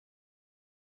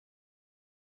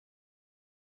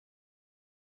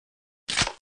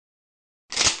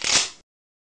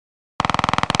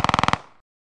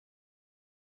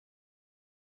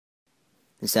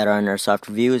This aderonn Airsoft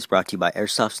review is brought to you by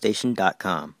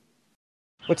AirsoftStation.com.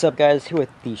 What's up, guys? Here with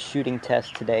the shooting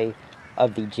test today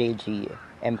of the JG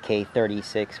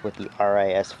MK36 with the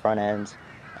RIS front ends.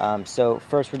 So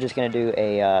first we're just going to do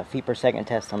a feet per second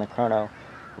test on the chrono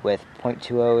with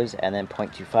 .20s and then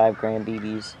 .25 gram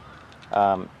BBs.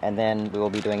 And then we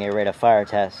will be doing a rate of fire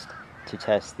test to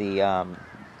test the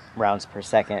rounds per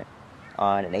second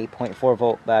on an 8.4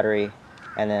 volt battery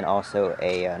and then also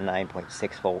a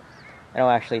 9.6 volt. And I'll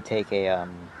actually take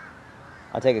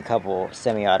I'll take a couple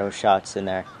semi-auto shots in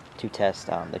there to test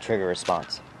the trigger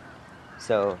response.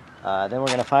 So then we're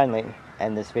going to finally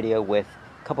end this video with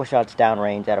a couple shots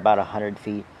downrange at about 100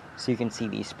 feet, so you can see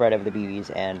the spread of the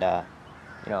BBs and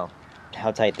you know,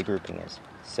 how tight the grouping is.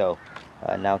 So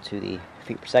now to the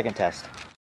feet per second test.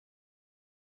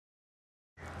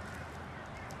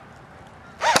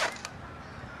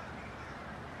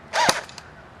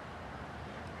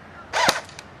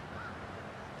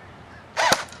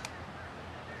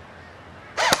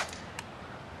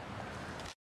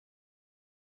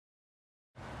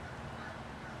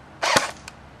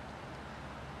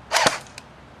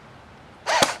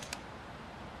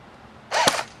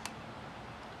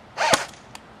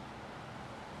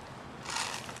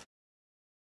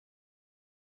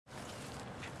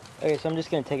 Okay, so I'm just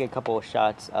going to take a couple of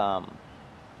shots.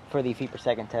 For the feet per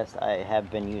second test, I have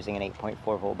been using an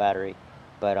 8.4 volt battery,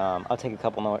 but I'll take a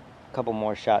couple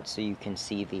more shots so you can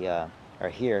see the or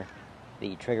hear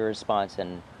the trigger response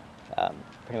and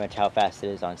pretty much how fast it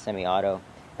is on semi-auto,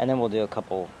 and then we'll do a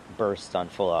couple bursts on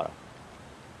full auto.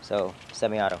 So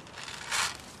semi-auto.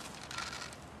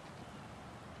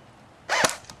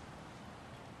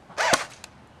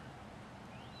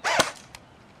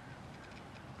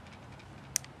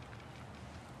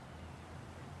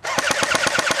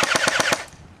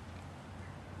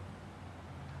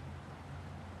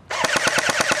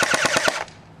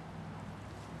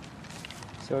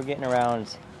 So we're getting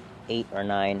around 8 or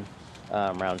 9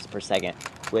 rounds per second,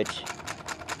 which,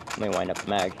 let me wind up the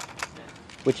mag,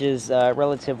 which is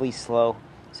relatively slow,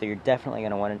 so you're definitely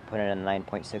going to want to put it in a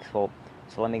 9.6 volt.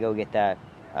 So let me go get that,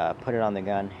 put it on the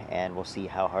gun, and we'll see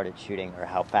how hard it's shooting, or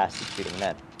how fast it's shooting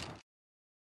then.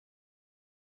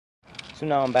 So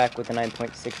now I'm back with the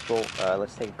 9.6 volt.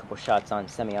 Let's take a couple shots on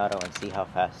semi-auto and see how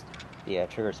fast the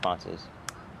trigger response is.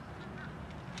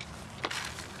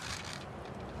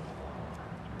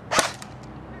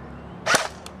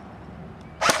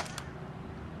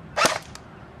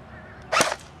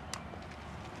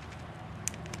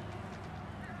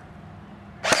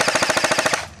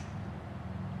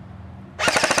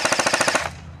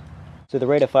 So the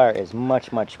rate of fire is much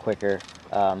quicker.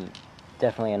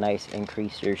 Definitely a nice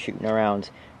increase. You're shooting around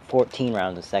 14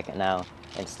 rounds a second now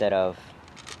instead of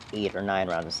 8 or 9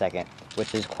 rounds a second,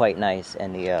 which is quite nice.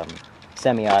 And the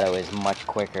semi-auto is much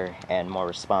quicker and more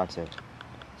responsive.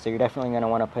 So you're definitely going to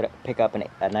want to pick up a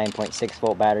 9.6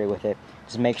 volt battery with it.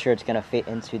 Just make sure it's going to fit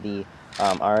into the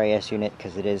RIS unit,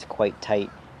 because it is quite tight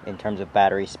in terms of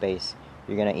battery space.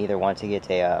 You're going to either want to get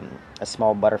a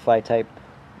small butterfly type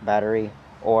battery,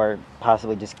 or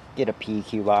possibly just get a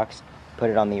PEQ box, put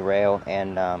it on the rail,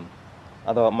 and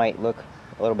although it might look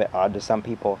a little bit odd to some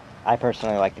people, I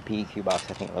personally like the PEQ box.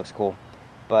 I think it looks cool,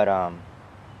 but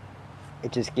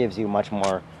it just gives you much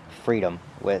more freedom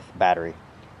with battery.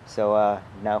 So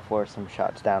now for some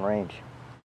shots downrange.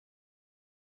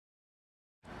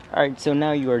 Alright, so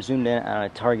now you are zoomed in on a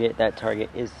target. That target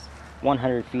is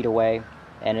 100 feet away,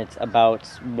 and it's about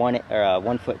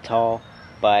 1 foot tall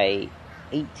by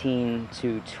 18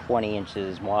 to 20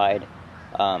 inches wide.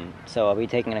 So I'll be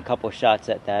taking a couple shots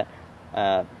at that.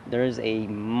 There is a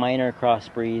minor cross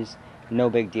breeze, no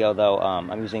big deal though.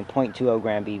 I'm using .20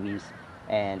 gram BBs,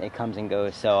 and it comes and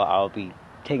goes, so I'll be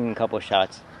taking a couple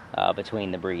shots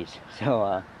between the breeze.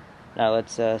 So now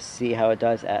let's see how it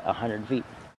does at 100 feet.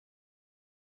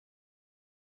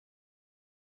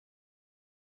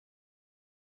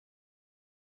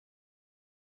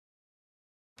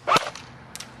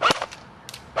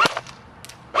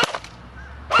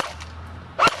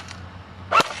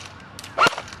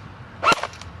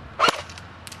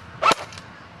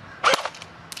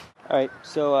 Alright,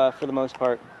 so for the most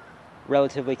part,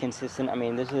 relatively consistent. I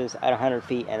mean, this is at 100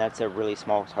 feet, and that's a really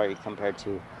small target compared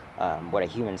to what a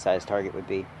human-sized target would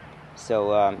be.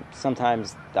 So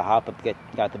sometimes the hop-up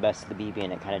got the best of the BB,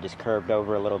 and it kind of just curved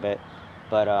over a little bit.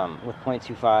 But with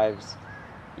 .25s,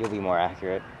 you'll be more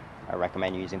accurate. I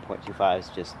recommend using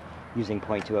 .25s, just using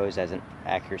 .20s as an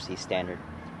accuracy standard.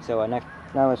 So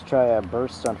now let's try a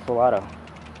burst on full auto.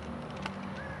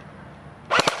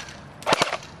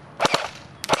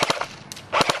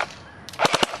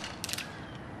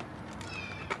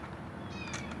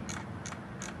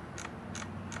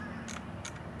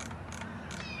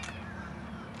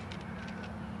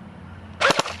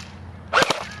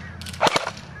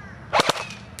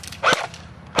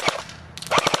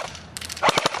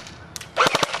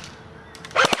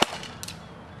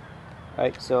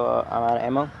 Alright, so I'm out of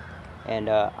ammo, and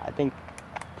I think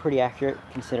pretty accurate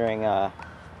considering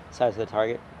size of the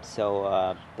target.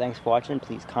 So thanks for watching.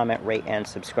 Please comment, rate, and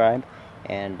subscribe.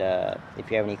 And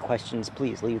if you have any questions,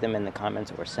 please leave them in the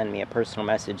comments or send me a personal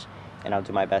message, and I'll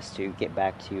do my best to get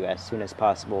back to you as soon as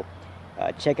possible.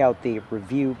 Check out the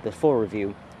review, the full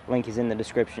review. Link is in the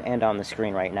description and on the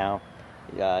screen right now.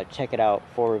 Check it out,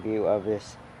 full review of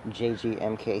this JG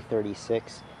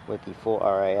MK36 with the full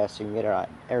RIS. You can get it on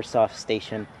Airsoft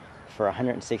Station for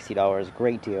 $160.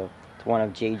 Great deal. It's one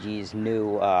of JG's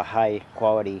new high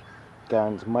quality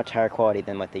guns, much higher quality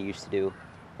than what they used to do.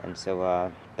 And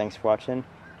so thanks for watching.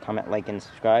 Comment, like, and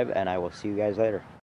subscribe, and I will see you guys later.